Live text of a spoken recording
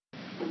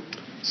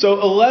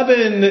So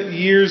 11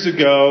 years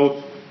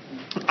ago,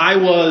 I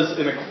was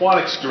an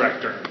aquatics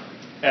director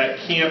at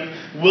Camp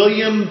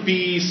William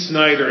B.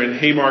 Snyder in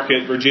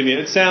Haymarket, Virginia.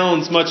 It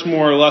sounds much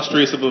more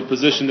illustrious of a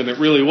position than it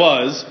really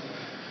was.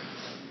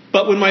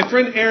 But when my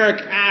friend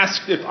Eric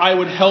asked if I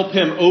would help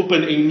him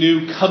open a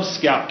new Cub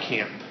Scout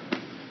camp,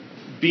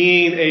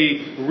 being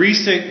a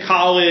recent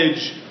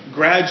college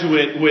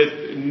graduate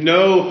with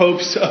no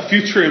hopes of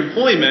future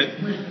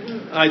employment,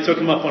 I took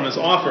him up on his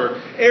offer.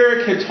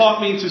 Eric had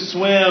taught me to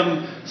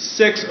swim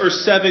 6 or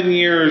 7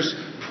 years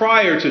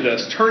prior to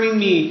this, turning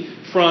me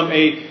from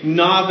a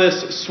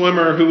novice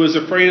swimmer who was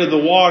afraid of the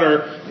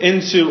water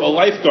into a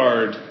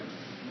lifeguard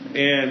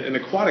and an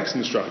aquatics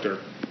instructor.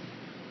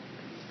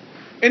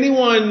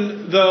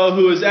 Anyone, though,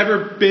 who has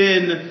ever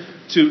been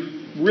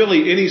to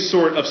really any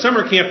sort of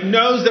summer camp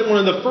knows that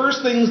one of the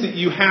first things that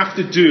you have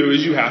to do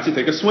is you have to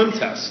take a swim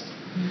test.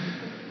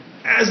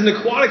 As an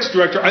aquatics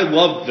director, I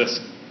loved this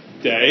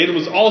day. It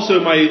was also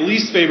my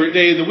least favorite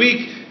day of the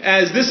week,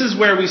 as this is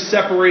where we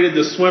separated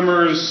the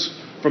swimmers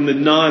from the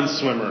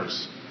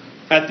non-swimmers.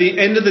 At the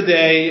end of the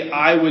day,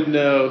 I would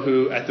know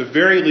who, at the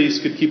very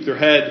least, could keep their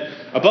head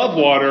above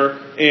water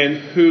and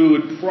who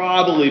would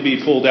probably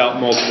be pulled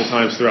out multiple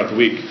times throughout the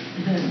week.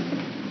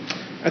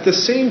 At the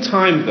same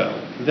time,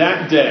 though,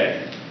 that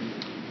day,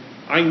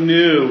 I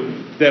knew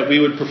that we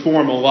would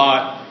perform a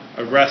lot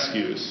of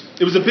rescues.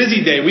 It was a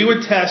busy day. We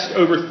would test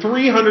over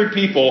 300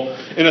 people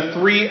in a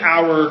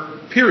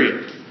 3-hour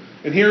period.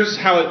 And here's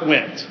how it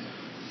went.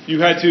 You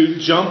had to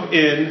jump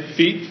in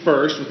feet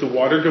first with the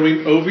water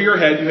going over your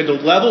head. You had to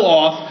level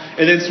off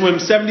and then swim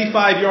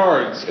 75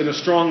 yards in a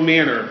strong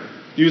manner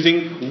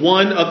using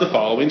one of the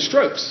following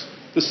strokes.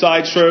 The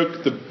side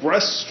stroke, the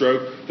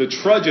breaststroke, the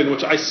trudgeon,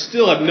 which I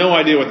still have no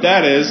idea what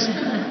that is,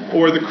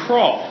 or the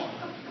crawl.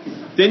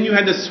 Then you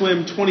had to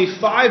swim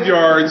 25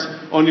 yards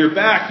on your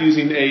back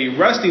using a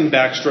resting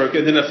backstroke.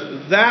 And then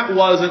if that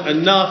wasn't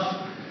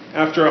enough,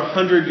 after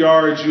 100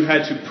 yards, you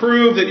had to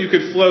prove that you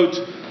could float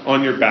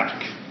on your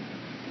back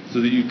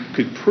so that you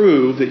could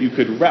prove that you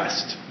could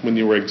rest when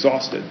you were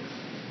exhausted.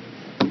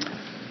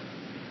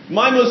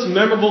 My most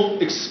memorable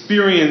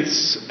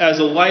experience as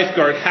a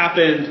lifeguard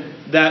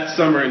happened that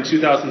summer in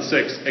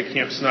 2006 at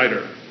Camp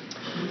Snyder.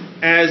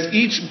 As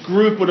each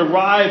group would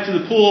arrive to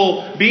the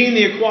pool, being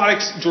the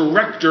aquatics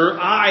director,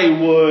 I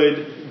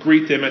would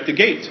greet them at the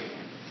gate.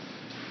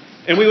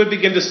 And we would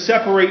begin to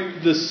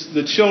separate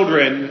the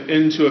children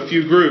into a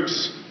few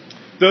groups.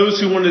 Those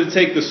who wanted to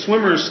take the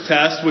swimmer's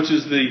test, which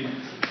is the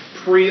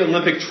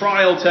pre-Olympic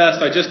trial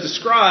test I just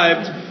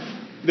described.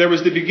 There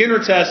was the beginner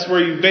test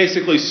where you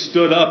basically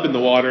stood up in the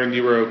water and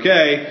you were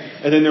okay.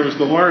 And then there was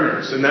the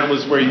learners, and that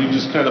was where you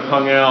just kind of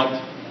hung out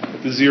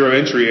at the zero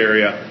entry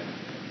area.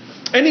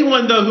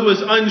 Anyone, though, who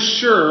was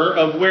unsure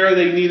of where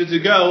they needed to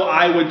go,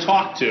 I would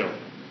talk to.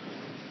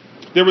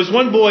 There was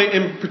one boy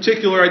in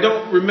particular, I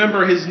don't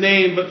remember his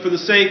name, but for the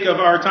sake of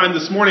our time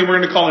this morning, we're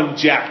going to call him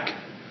Jack.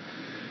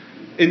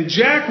 And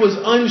Jack was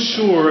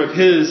unsure of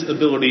his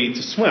ability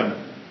to swim,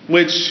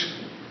 which,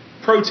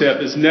 pro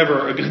tip, is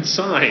never a good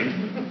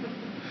sign.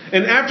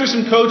 And after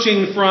some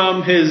coaching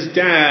from his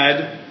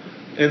dad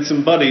and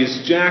some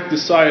buddies, Jack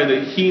decided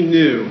that he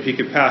knew he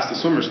could pass the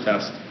swimmer's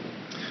test.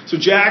 So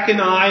Jack and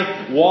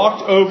I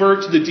walked over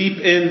to the deep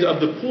end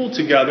of the pool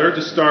together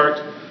to start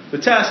the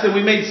test, and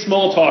we made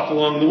small talk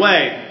along the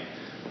way.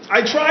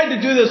 I tried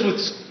to do this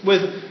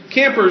with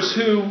campers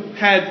who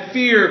had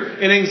fear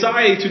and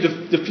anxiety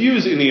to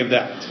diffuse any of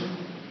that.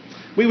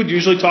 We would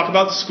usually talk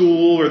about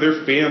school or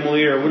their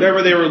family or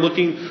whatever they were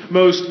looking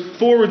most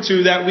forward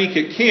to that week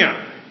at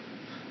camp.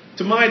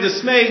 To my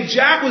dismay,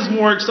 Jack was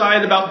more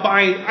excited about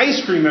buying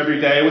ice cream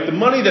every day with the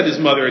money that his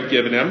mother had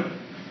given him,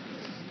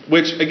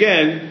 which,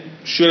 again,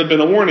 should have been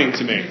a warning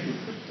to me.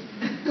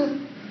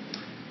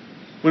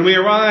 When we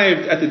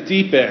arrived at the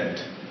deep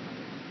end,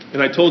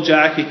 and I told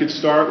Jack he could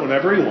start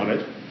whenever he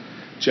wanted,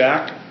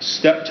 Jack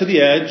stepped to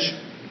the edge,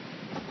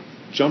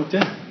 jumped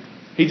in.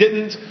 He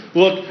didn't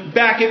look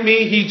back at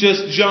me, he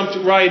just jumped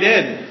right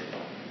in.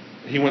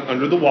 He went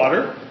under the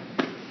water,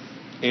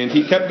 and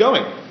he kept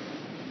going.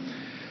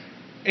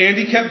 And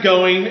he kept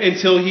going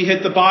until he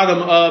hit the bottom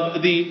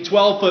of the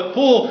 12-foot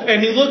pool,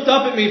 and he looked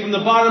up at me from the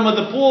bottom of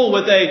the pool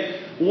with a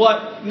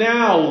 "what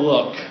now"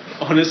 look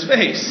on his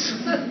face.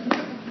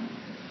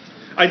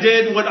 I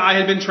did what I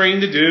had been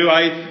trained to do.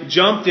 I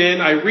jumped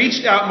in, I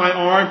reached out my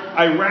arm,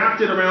 I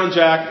wrapped it around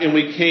Jack, and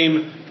we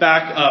came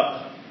back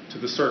up to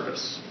the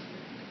surface.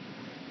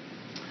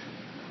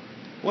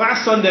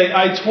 Last Sunday,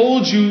 I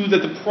told you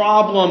that the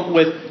problem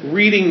with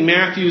reading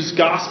Matthew's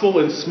gospel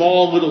in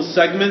small little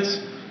segments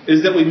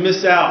is that we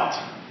miss out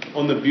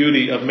on the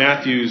beauty of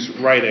Matthew's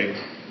writing.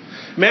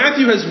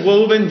 Matthew has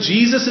woven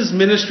Jesus'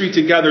 ministry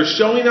together,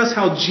 showing us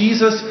how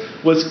Jesus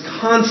was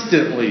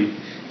constantly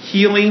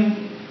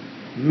healing,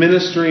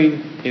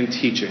 ministering, and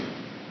teaching.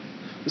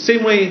 The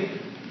same way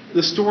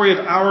the story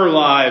of our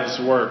lives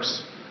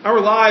works. Our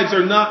lives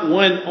are not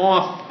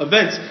one-off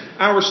events.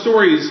 Our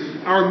stories,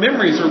 our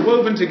memories are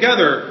woven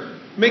together,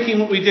 making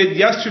what we did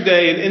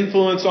yesterday an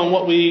influence on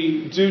what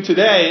we do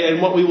today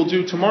and what we will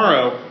do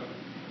tomorrow.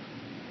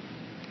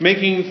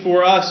 making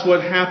for us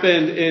what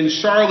happened in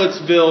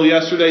Charlottesville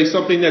yesterday,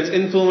 something that's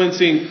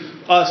influencing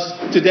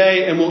us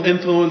today and will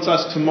influence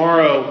us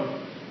tomorrow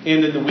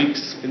and in the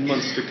weeks and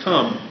months to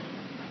come.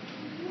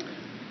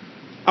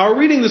 Our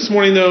reading this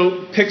morning,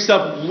 though, picks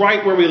up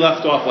right where we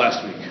left off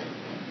last week.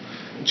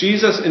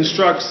 Jesus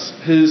instructs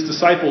his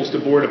disciples to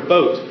board a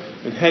boat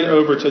and head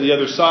over to the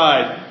other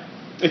side.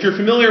 If you're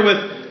familiar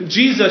with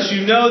Jesus,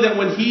 you know that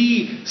when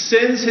he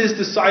sends his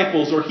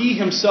disciples or he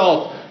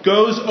himself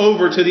goes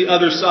over to the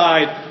other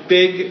side,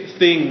 big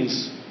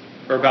things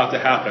are about to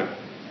happen.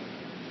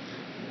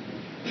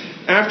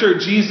 After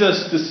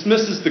Jesus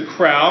dismisses the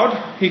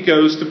crowd, he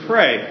goes to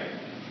pray.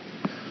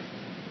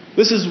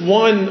 This is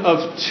one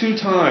of 2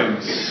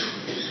 times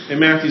in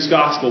Matthew's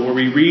Gospel where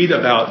we read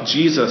about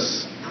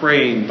Jesus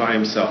praying by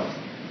himself.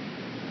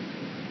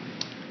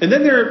 And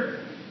then there are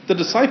the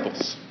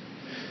disciples,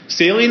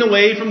 sailing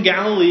away from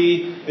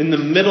Galilee in the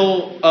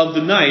middle of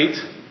the night,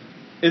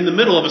 in the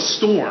middle of a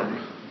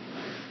storm.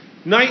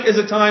 Night is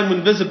a time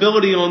when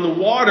visibility on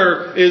the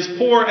water is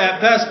poor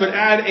at best, but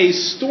add a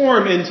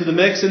storm into the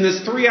mix, and this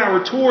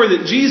 3-hour tour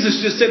that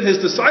Jesus just sent his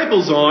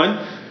disciples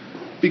on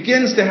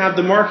begins to have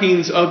the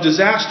markings of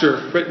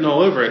disaster written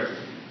all over it.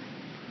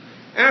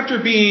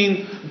 After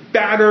being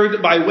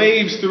battered by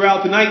waves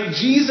throughout the night,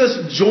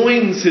 Jesus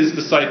joins his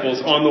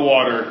disciples on the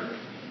water.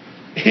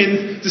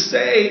 And to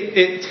say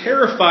it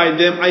terrified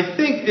them, I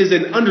think, is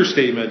an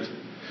understatement.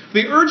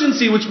 The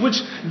urgency with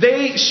which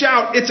they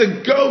shout, "It's a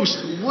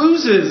ghost,"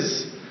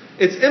 loses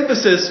its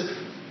emphasis,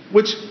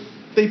 which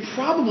they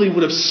probably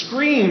would have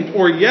screamed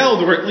or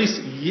yelled or at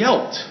least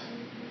yelped.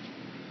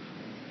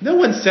 No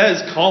one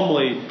says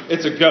calmly,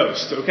 "It's a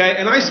ghost," okay?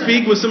 And I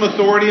speak with some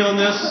authority on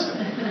this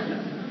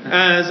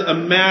as a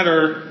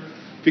matter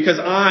because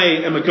I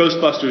am a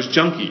Ghostbusters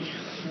junkie.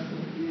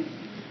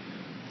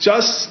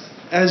 Just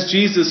as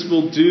Jesus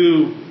will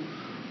do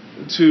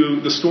to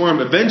the storm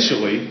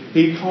eventually,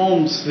 he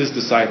calms his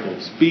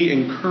disciples. Be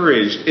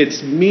encouraged.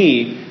 It's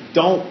me.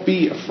 Don't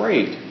be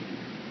afraid.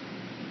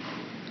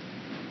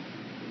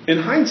 In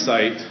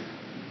hindsight,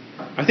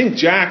 I think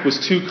Jack was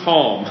too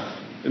calm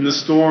in the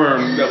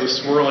storm that was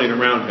swirling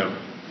around him.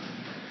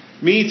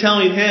 Me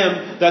telling him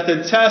that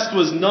the test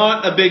was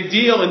not a big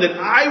deal and that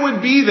I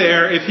would be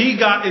there if he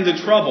got into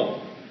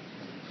trouble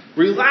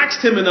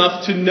relaxed him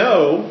enough to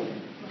know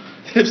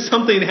if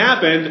something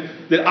happened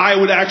that I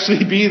would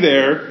actually be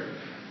there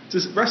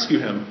to rescue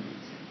him.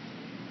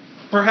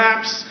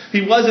 Perhaps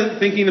he wasn't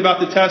thinking about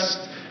the test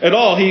at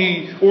all,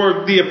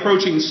 or the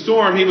approaching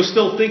storm. He was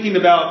still thinking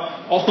about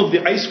all of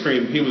the ice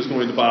cream he was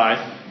going to buy.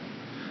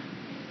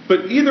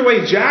 But either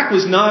way, Jack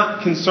was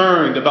not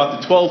concerned about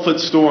the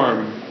 12-foot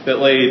storm that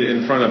laid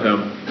in front of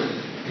him.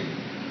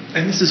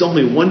 And this is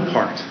only one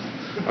part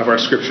of our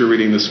scripture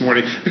reading this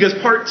morning, because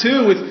part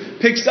 2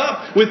 picks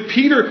up with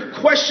Peter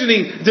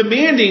questioning,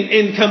 demanding,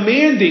 and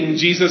commanding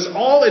Jesus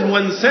all in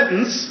one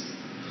sentence.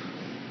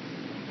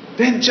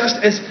 Then just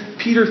as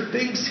Peter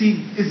thinks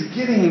he is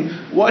getting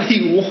what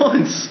he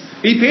wants,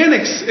 he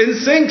panics and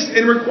sinks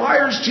and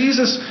requires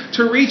Jesus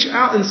to reach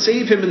out and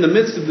save him in the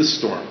midst of the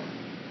storm.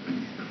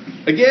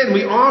 Again,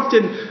 we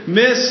often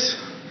miss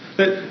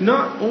that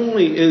not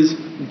only is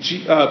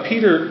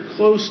Peter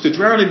close to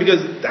drowning,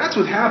 because that's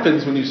what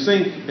happens when you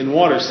sink in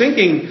water.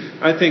 Sinking,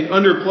 I think,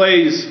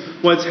 underplays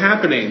what's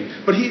happening.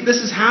 But this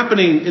is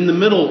happening in the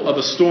middle of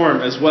a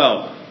storm as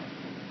well.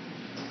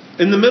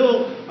 In the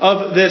middle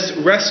of this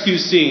rescue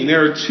scene,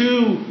 there are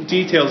 2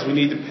 details we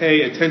need to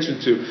pay attention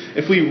to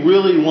if we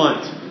really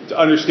want to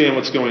understand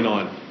what's going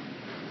on.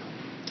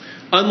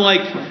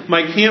 Unlike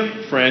my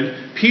camp friend,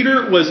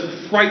 Peter was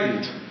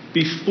frightened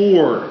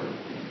before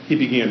he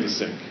began to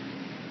sink.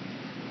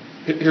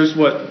 Here's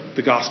what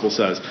the gospel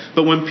says.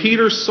 But when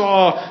Peter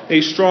saw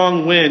a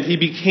strong wind, he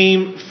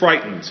became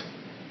frightened.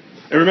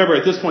 And remember,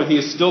 at this point, he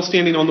is still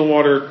standing on the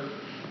water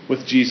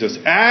with Jesus.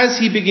 As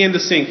he began to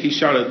sink, he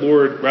shouted,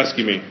 "Lord,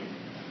 rescue me."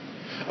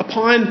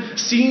 Upon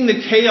seeing the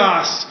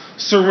chaos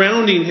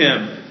surrounding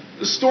him,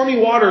 the stormy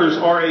waters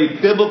are a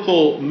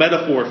biblical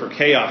metaphor for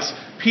chaos.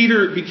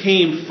 Peter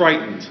became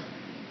frightened.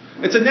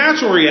 It's a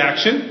natural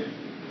reaction.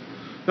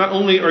 Not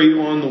only are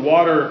you on the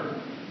water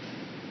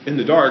in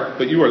the dark,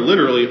 but you are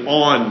literally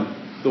on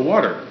the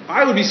water.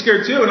 I would be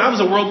scared too, and I was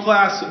a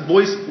world-class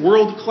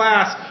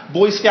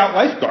Boy Scout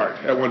lifeguard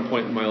at one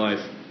point in my life.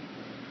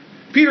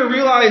 Peter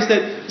realized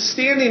that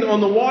standing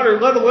on the water,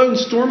 let alone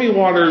stormy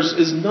waters,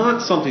 is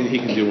not something he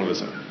can do on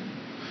his own.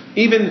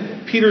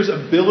 Even Peter's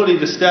ability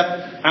to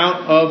step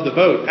out of the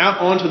boat, out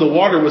onto the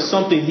water, was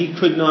something he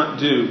could not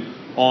do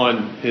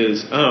on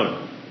his own.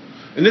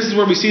 And this is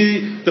where we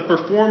see the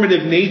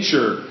performative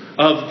nature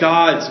of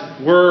God's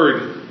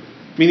word,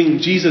 meaning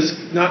Jesus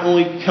not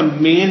only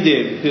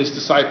commanded his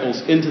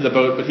disciples into the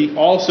boat, but he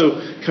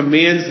also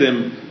commands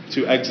them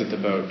to exit the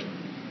boat,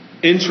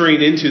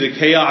 entering into the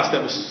chaos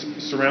that was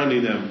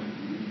surrounding them,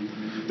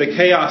 the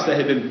chaos that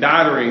had been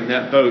battering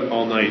that boat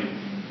all night.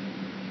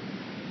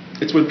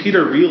 It's when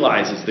Peter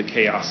realizes the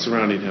chaos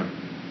surrounding him,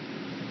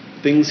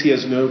 things he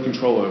has no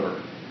control over,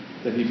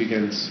 that he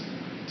begins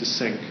to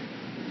sink.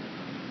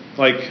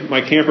 Like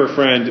my camper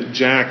friend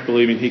Jack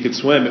believing he could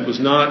swim, it was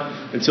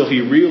not until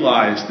he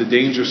realized the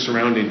danger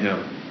surrounding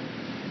him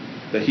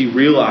that he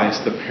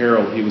realized the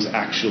peril he was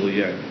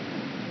actually in.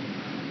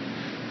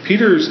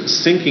 Peter's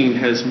sinking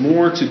has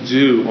more to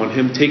do on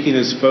him taking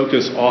his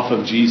focus off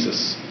of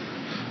Jesus,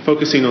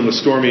 focusing on the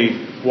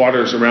stormy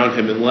waters around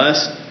him, and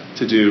less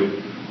to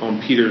do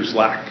on Peter's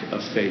lack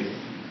of faith.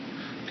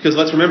 Because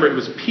let's remember, it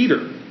was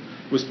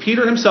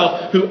Peter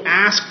himself who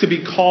asked to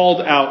be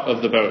called out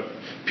of the boat.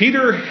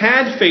 Peter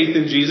had faith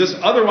in Jesus,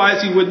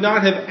 otherwise he would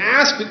not have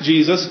asked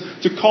Jesus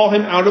to call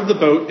him out of the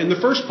boat in the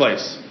first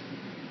place.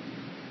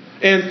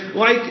 And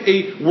like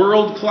a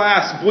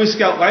world-class Boy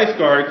Scout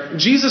lifeguard,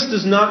 Jesus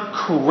does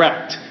not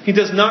correct. He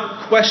does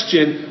not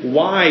question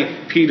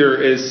why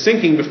Peter is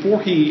sinking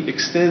before he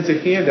extends a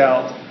hand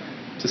out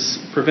to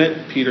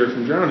prevent Peter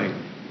from drowning.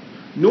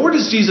 Nor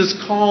does Jesus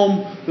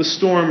calm the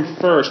storm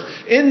first.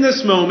 In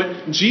this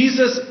moment,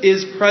 Jesus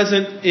is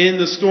present in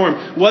the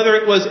storm. Whether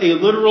it was a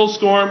literal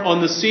storm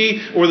on the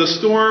sea or the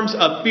storms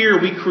of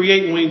fear we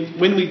create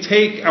when we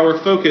take our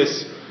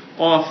focus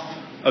off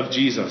of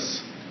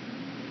Jesus.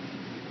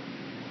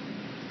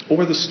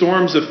 Or the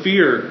storms of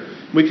fear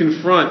we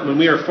confront when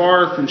we are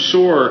far from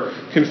shore,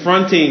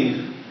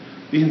 confronting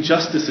the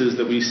injustices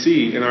that we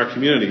see in our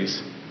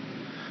communities.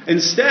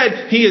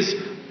 Instead, He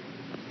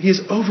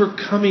is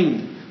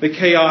overcoming the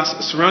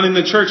chaos surrounding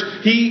the church.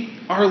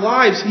 Our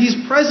lives,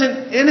 He's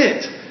present in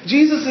it.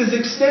 Jesus is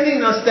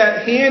extending us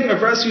that hand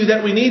of rescue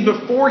that we need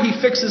before He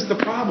fixes the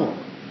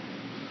problem.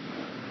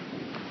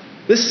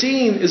 This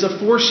scene is a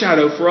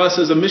foreshadow for us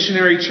as a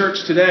missionary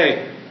church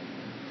today.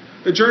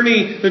 The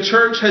journey the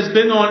church has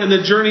been on and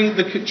the journey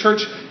the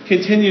church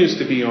continues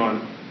to be on.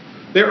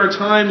 There are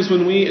times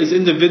when we as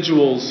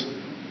individuals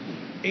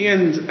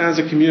and as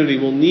a community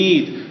will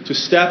need to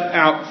step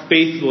out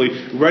faithfully,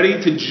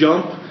 ready to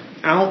jump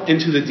out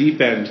into the deep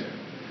end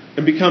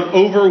and become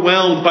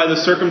overwhelmed by the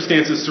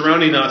circumstances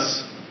surrounding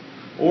us,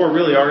 or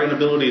really our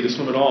inability to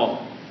swim at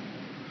all.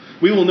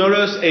 We will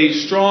notice a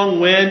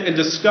strong wind and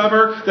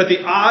discover that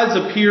the odds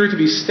appear to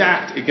be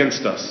stacked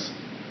against us.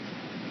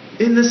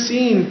 In this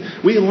scene,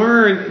 we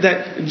learn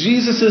that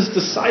Jesus'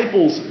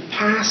 disciples,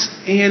 past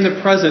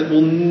and present,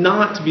 will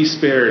not be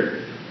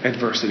spared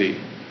adversity.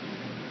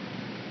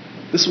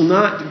 This will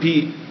not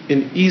be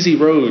an easy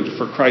road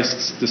for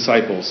Christ's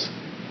disciples.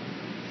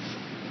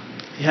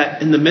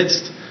 Yet, in the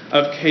midst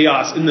of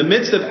chaos, in the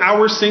midst of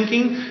our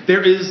sinking,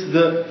 there is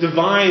the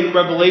divine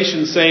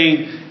revelation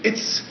saying,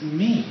 "It's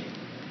me."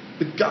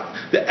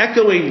 The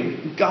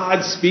echoing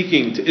God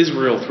speaking to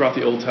Israel throughout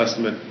the Old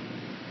Testament.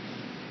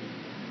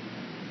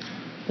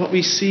 What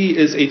we see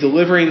is a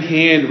delivering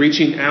hand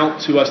reaching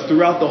out to us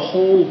throughout the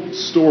whole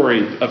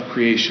story of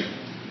creation.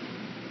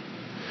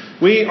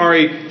 We are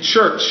a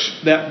church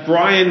that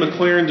Brian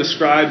McLaren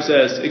describes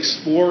as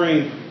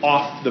exploring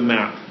off the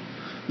map,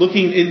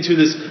 looking into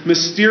this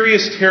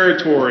mysterious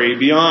territory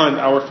beyond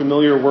our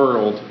familiar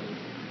world,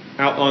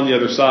 out on the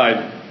other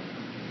side.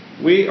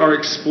 We are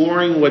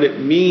exploring what it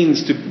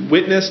means to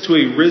witness to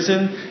a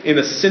risen and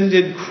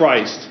ascended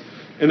Christ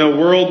in a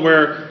world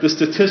where the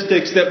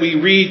statistics that we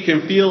read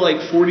can feel like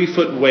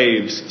 40-foot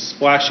waves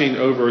splashing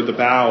over the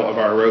bow of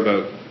our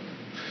rowboat.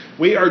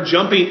 We are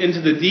jumping into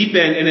the deep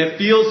end, and it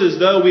feels as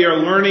though we are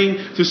learning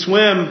to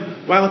swim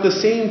while at the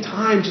same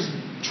time just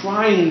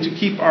trying to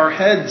keep our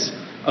heads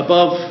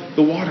above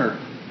the water.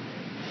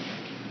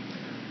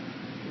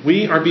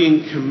 We are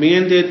being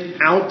commanded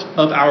out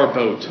of our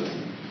boat.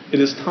 It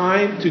is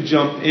time to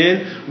jump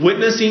in,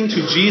 witnessing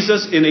to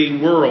Jesus in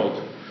a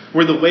world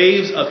where the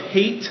waves of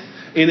hate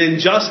and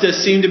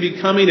injustice seem to be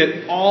coming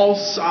at all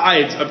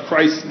sides of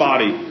Christ's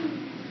body.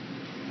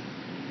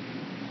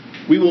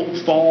 We will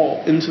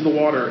fall into the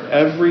water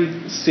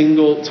every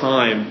single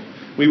time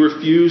we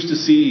refuse to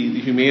see the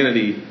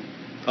humanity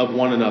of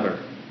one another.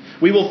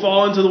 We will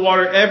fall into the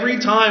water every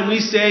time we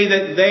say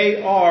that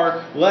they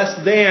are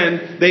less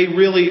than they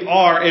really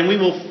are. And we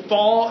will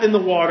fall in the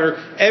water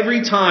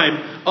every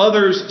time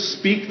others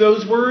speak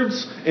those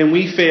words and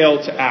we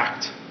fail to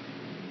act.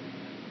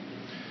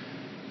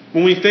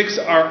 When we fix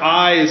our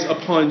eyes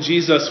upon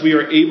Jesus,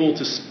 we're able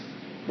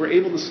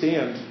to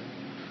stand.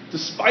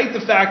 Despite the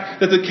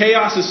fact that the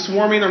chaos is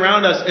swarming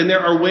around us and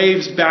there are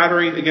waves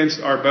battering against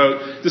our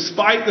boat,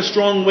 despite the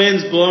strong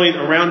winds blowing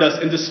around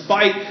us, and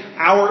despite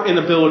our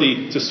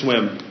inability to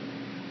swim.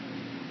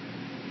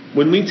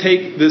 When we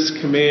take this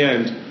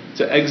command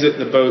to exit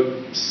the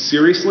boat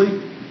seriously,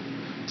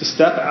 to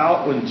step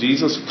out when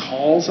Jesus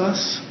calls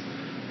us,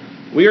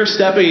 we are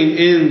stepping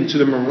into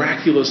the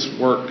miraculous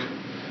work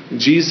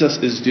Jesus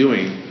is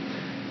doing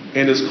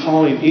and is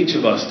calling each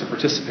of us to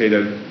participate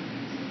in.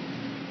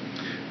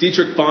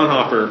 Dietrich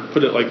Bonhoeffer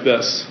put it like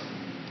this: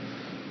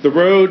 the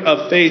road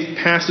of faith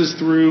passes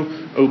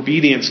through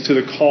obedience to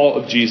the call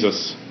of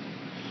Jesus.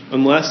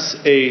 Unless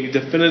a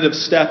definitive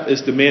step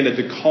is demanded,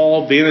 the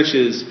call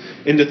vanishes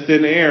into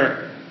thin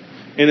air.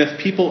 And if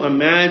people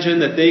imagine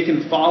that they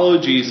can follow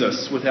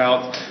Jesus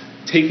without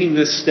taking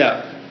this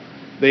step,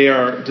 they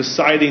are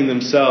deciding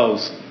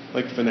themselves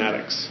like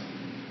fanatics.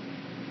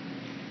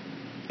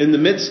 In the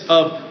midst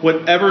of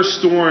whatever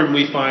storm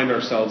we find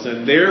ourselves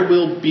in, there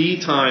will be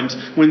times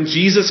when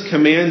Jesus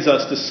commands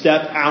us to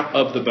step out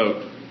of the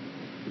boat.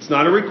 It's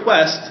not a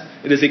request,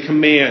 it is a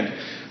command.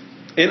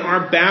 In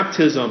our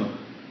baptism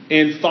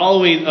and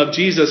following of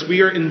Jesus,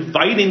 we are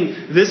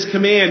inviting this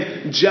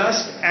command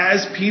just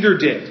as Peter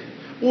did.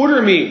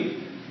 Order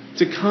me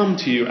to come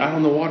to you out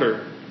on the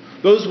water.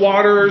 Those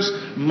waters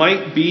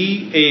might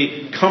be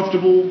a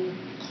comfortable,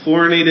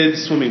 chlorinated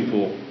swimming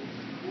pool.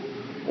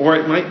 Or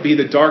it might be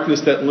the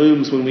darkness that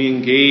looms when we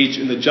engage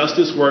in the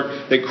justice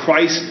work that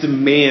Christ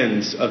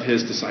demands of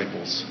his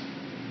disciples.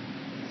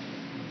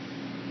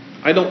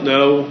 I don't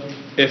know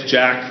if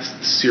Jack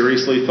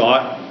seriously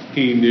thought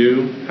he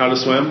knew how to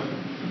swim,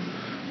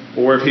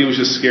 or if he was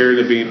just scared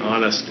of being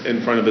honest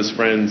in front of his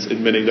friends,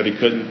 admitting that he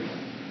couldn't.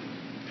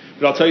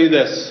 But I'll tell you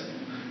this,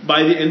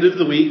 by the end of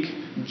the week,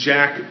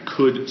 Jack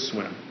could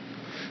swim.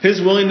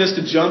 His willingness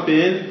to jump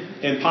in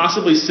and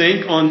possibly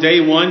sink on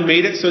day 1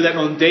 made it so that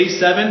on day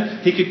 7,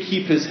 he could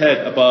keep his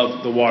head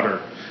above the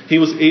water. He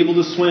was able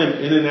to swim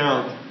in and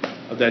out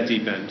of that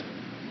deep end.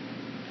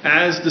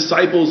 As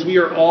disciples, we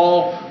are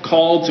all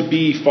called to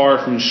be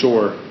far from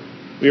shore.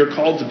 We are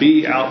called to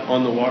be out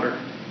on the water.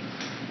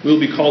 We will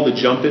be called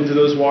to jump into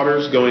those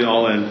waters, going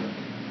all in.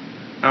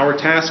 Our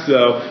task,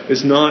 though,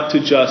 is not to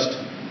just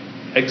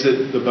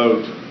exit the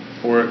boat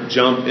or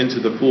jump into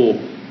the pool,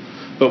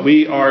 but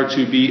we are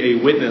to be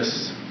a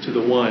witness to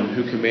the one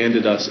who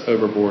commanded us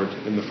overboard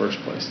in the first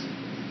place.